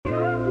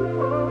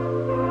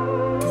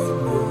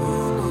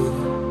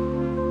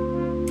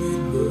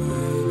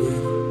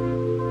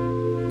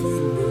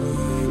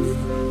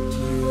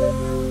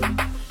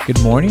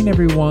Good morning,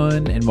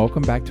 everyone, and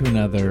welcome back to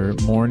another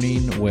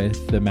Morning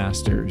with the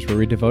Masters, where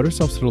we devote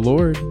ourselves to the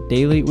Lord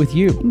daily with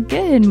you.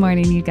 Good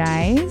morning, you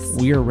guys.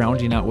 We are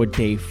rounding out with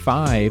day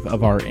 5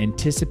 of our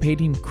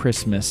Anticipating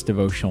Christmas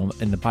devotional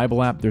in the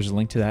Bible app. There's a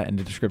link to that in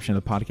the description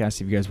of the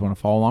podcast if you guys want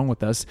to follow along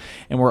with us.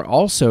 And we're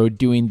also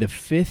doing the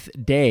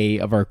 5th day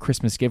of our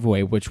Christmas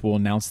giveaway, which will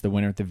announce the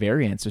winner at the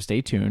very end, so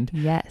stay tuned.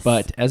 Yes.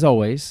 But as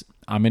always,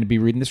 I'm going to be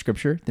reading the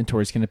scripture, then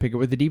Tori's going to pick it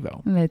with the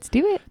Devo. Let's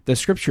do it. The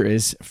scripture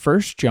is 1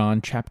 John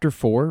chapter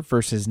 4,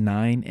 verses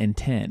 9 and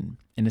 10,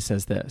 and it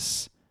says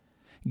this: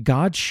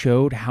 God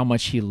showed how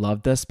much he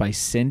loved us by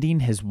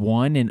sending his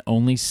one and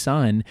only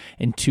Son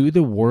into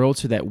the world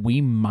so that we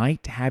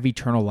might have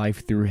eternal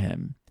life through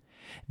him.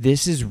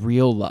 This is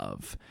real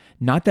love.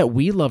 Not that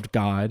we loved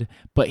God,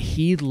 but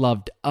he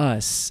loved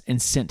us and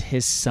sent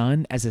his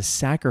Son as a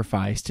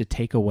sacrifice to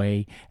take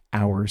away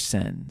our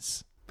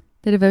sins.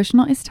 The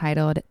devotional is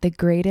titled The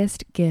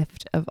Greatest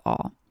Gift of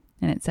All,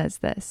 and it says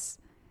this: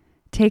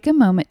 Take a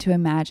moment to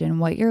imagine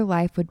what your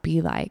life would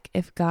be like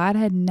if God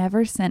had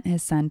never sent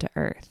his Son to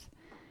earth.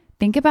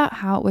 Think about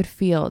how it would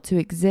feel to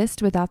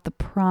exist without the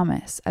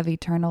promise of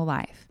eternal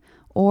life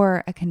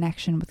or a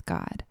connection with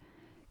God.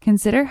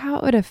 Consider how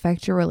it would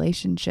affect your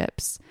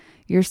relationships,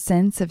 your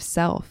sense of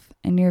self,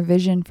 and your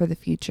vision for the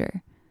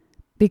future.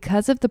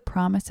 Because of the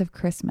promise of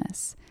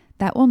Christmas,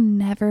 that will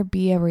never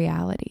be a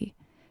reality.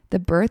 The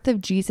birth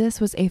of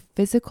Jesus was a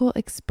physical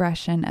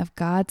expression of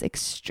God's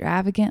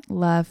extravagant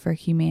love for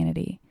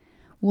humanity.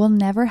 We'll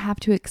never have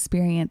to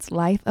experience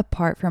life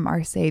apart from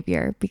our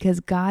Savior because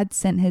God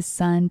sent his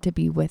Son to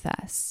be with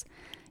us.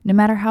 No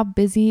matter how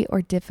busy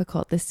or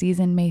difficult the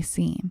season may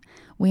seem,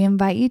 we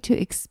invite you to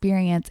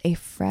experience a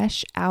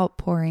fresh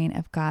outpouring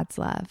of God's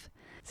love.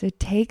 So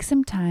take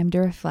some time to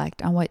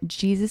reflect on what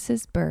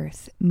Jesus'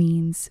 birth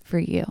means for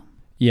you.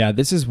 Yeah,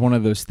 this is one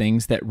of those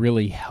things that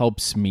really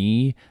helps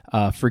me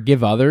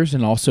forgive others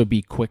and also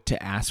be quick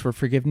to ask for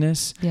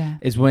forgiveness. Yeah.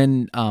 Is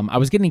when I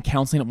was getting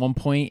counseling at one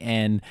point,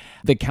 and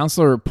the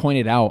counselor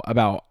pointed out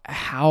about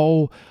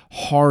how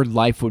hard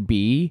life would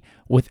be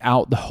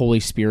without the Holy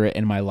Spirit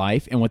in my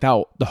life and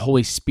without the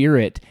Holy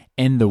Spirit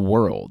in the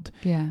world.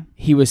 Yeah.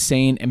 He was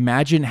saying,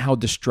 imagine how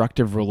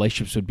destructive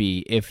relationships would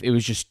be if it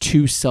was just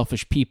two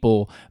selfish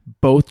people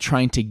both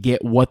trying to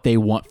get what they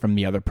want from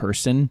the other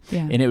person.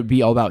 Yeah. And it would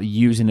be all about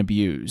use and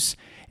abuse.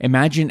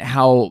 Imagine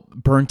how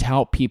burnt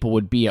out people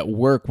would be at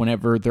work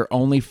whenever they're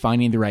only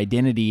finding their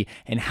identity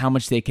and how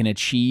much they can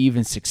achieve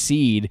and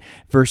succeed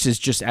versus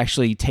just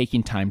actually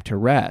taking time to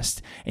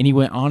rest. And he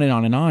went on and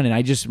on and on. And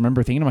I just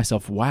remember thinking to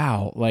myself,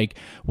 wow, like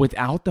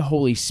without the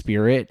Holy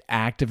Spirit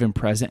active and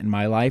present in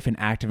my life and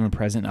active and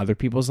present in other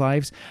people's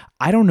lives,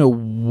 I don't know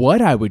what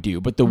I would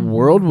do, but the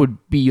world would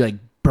be like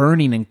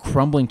burning and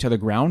crumbling to the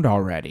ground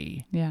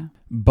already. Yeah.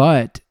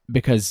 But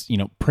because,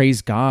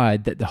 praise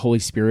God that the Holy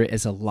Spirit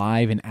is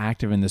alive and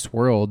active in this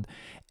world,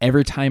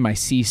 every time I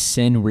see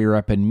sin rear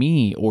up in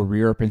me or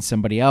rear up in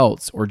somebody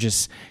else or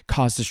just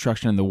cause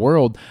destruction in the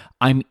world,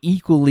 I'm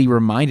equally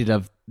reminded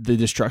of the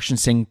destruction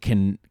sin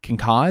can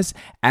cause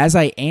as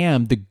I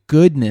am the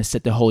goodness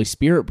that the Holy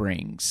Spirit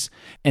brings.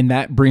 And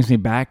that brings me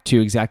back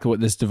to exactly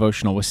what this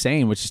devotional was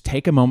saying, which is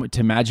take a moment to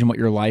imagine what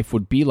your life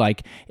would be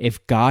like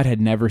if God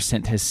had never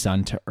sent his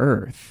Son to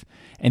earth.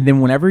 And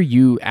then whenever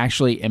you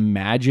actually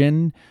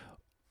imagine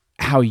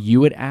how you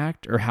would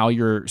act or how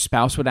your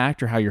spouse would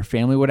act or how your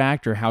family would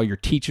act or how your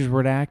teachers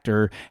would act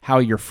or how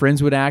your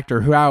friends would act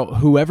or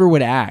whoever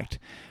would act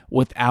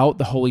without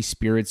the Holy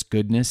Spirit's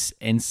goodness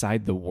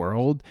inside the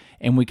world,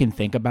 and we can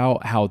think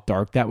about how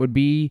dark that would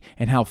be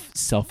and how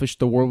selfish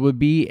the world would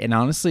be, and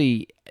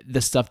honestly,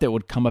 the stuff that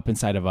would come up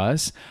inside of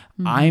us,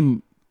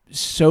 I'm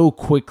so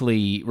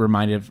quickly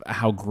reminded of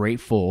how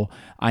grateful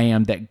I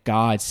am that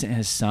God sent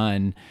his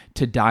Son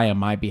to die on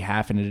my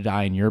behalf and to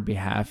die on your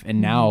behalf. And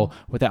now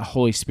with that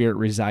Holy Spirit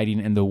residing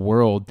in the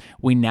world,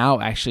 we now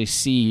actually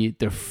see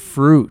the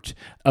fruit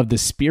of the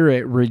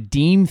Spirit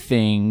redeem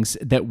things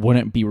that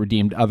wouldn't be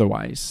redeemed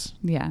otherwise.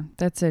 Yeah,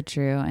 that's so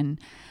true. And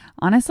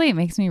honestly, it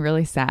makes me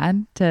really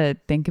sad to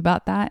think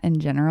about that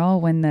in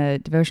general. When the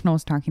devotional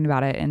was talking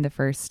about it in the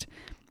first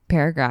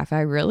paragraph,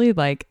 I really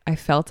I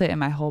felt it in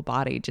my whole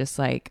body, just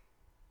like,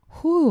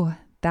 whew,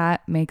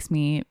 that makes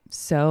me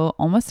so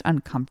almost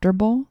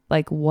uncomfortable.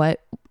 Like,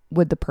 what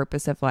would the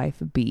purpose of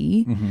life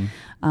be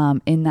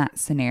in that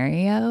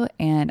scenario?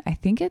 And I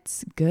think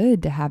it's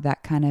good to have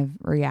that kind of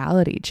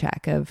reality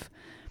check of,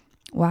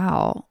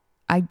 wow,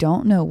 I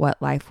don't know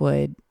what life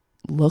would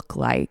look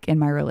like in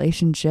my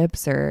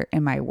relationships or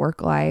in my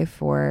work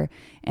life or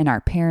in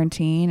our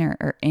parenting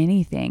or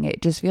anything.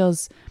 It just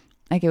feels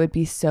like it would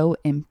be so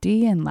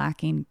empty and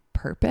lacking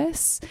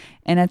purpose.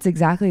 And that's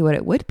exactly what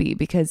it would be,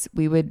 because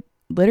we would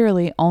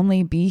literally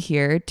only be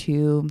here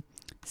to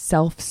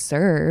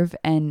self-serve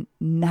and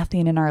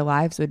nothing in our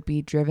lives would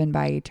be driven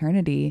by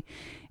eternity.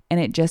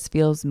 And it just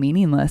feels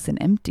meaningless and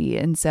empty.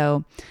 And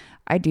so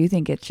I do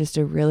think it's just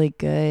a really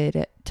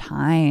good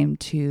time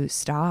to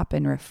stop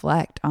and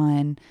reflect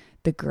on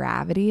the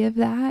gravity of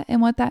that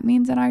and what that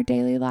means in our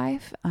daily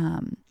life.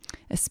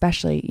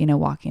 especially,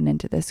 walking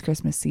into this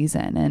Christmas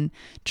season and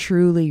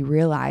truly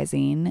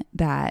realizing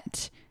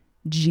that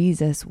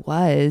Jesus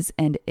was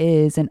and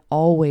is and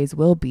always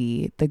will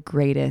be the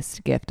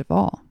greatest gift of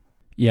all.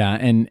 Yeah,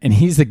 and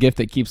he's the gift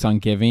that keeps on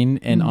giving,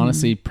 and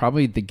honestly,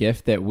 probably the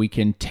gift that we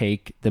can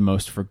take the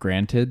most for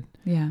granted.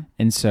 Yeah.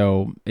 And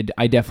so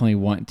I definitely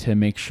want to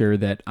make sure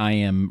that I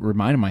am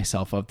reminding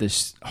myself of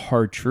this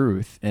hard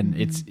truth. And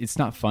it's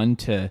not fun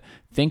to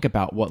think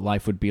about what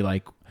life would be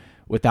like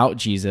without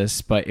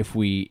Jesus. But if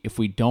we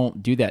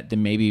don't do that,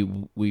 then maybe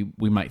we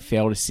might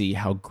fail to see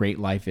how great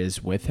life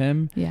is with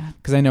him. Yeah.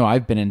 Because I know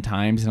I've been in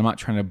times, and I'm not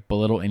trying to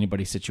belittle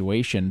anybody's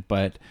situation,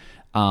 but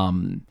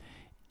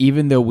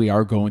even though we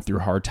are going through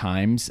hard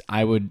times,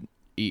 I would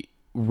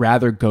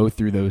rather go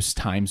through those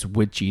times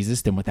with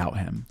Jesus than without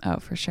him. Oh,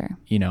 for sure.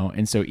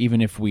 And so even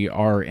if we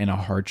are in a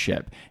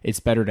hardship, it's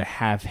better to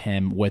have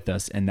him with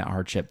us in that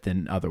hardship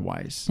than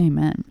otherwise.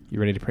 Amen. You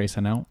ready to pray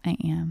sign out? I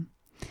am.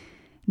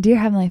 Dear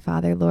Heavenly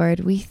Father, Lord,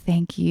 we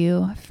thank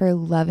you for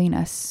loving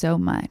us so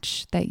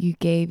much that you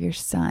gave your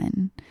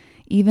Son,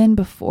 even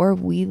before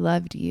we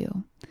loved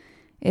you.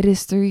 It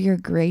is through your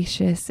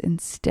gracious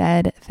and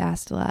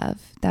steadfast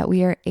love that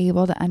we are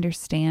able to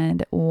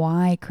understand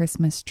why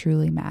Christmas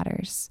truly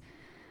matters.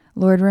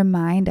 Lord,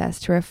 remind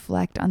us to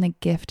reflect on the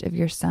gift of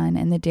your Son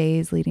in the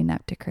days leading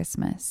up to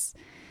Christmas.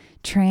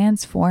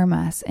 Transform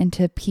us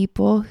into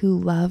people who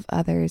love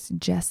others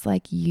just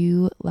like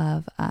you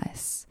love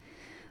us.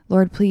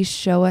 Lord, please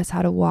show us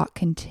how to walk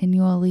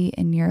continually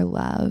in your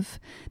love,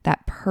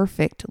 that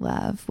perfect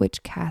love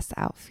which casts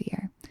out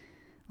fear.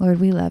 Lord,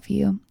 we love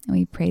you, and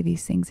we pray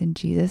these things in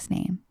Jesus'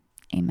 name.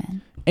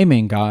 Amen.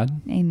 Amen,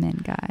 God.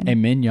 Amen, God.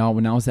 Amen, y'all.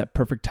 Well, now is that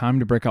perfect time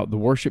to break out the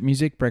worship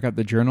music, break out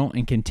the journal,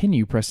 and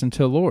continue pressing to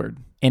the Lord.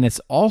 And it's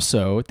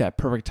also that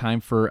perfect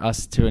time for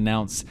us to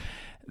announce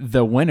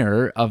the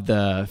winner of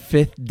the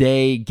 5th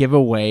day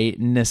giveaway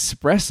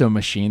Nespresso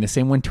machine, the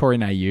same one Tori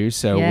and I use.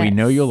 So we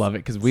know you'll love it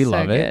because we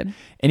love it.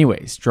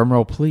 Anyways, drum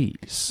roll,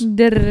 please.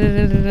 By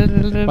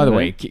the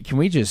way, can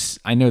we just,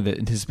 I know that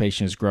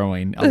anticipation is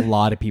growing. A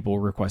lot of people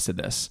requested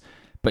this,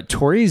 but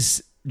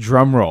Tori's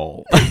drum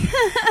roll.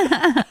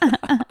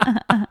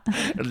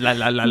 La,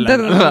 la, la, la,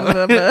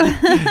 la.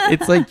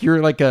 It's like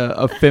you're like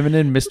a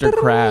feminine Mr.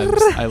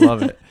 Krabs. I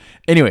love it.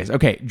 Anyways,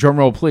 okay, drum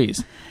roll,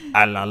 please.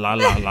 La, la, la,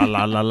 la,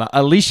 la, la, la.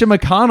 Alicia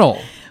McConnell.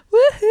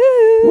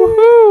 Woohoo!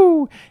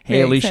 Woohoo! Hey,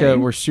 Very Alicia,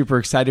 exciting. we're super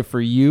excited for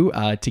you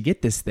to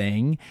get this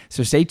thing.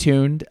 So stay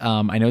tuned.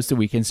 I know it's the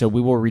weekend, so we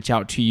will reach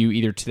out to you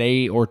either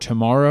today or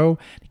tomorrow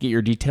to get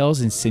your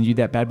details and send you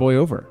that bad boy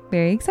over.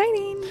 Very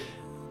exciting.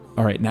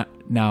 All right, now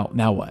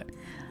what?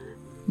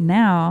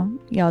 Now,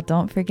 y'all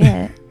don't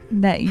forget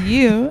that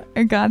you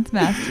are God's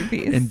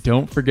masterpiece. And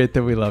don't forget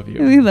that we love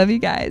you. We love you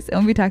guys. And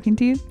we'll be talking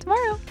to you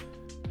tomorrow.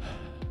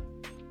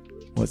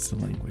 What's the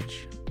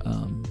language?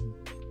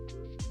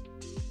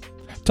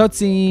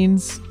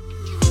 Tutsines.